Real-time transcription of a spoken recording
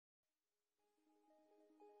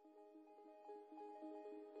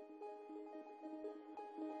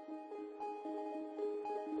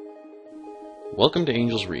Welcome to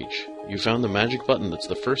Angel's Reach. You found the magic button that's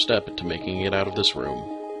the first step to making it out of this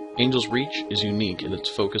room. Angel's Reach is unique in its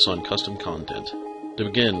focus on custom content. To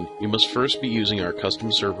begin, you must first be using our custom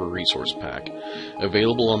server resource pack,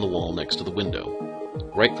 available on the wall next to the window.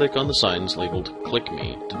 Right-click on the signs labeled Click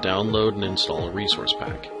Me to download and install a resource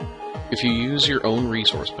pack. If you use your own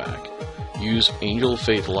resource pack, use Angel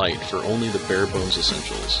Faith Lite for only the bare bones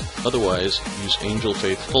essentials. Otherwise, use Angel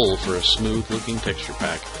Faith Full for a smooth-looking texture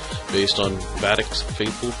pack based on Vadic's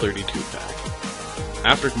Faithful 32 pack.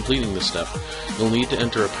 After completing this step, you'll need to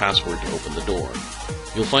enter a password to open the door.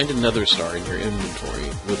 You'll find a nether star in your inventory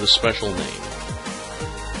with a special name.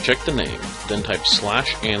 Check the name, then type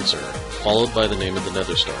 /answer, followed by the name of the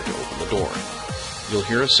nether star to open the door. You'll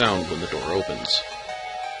hear a sound when the door opens.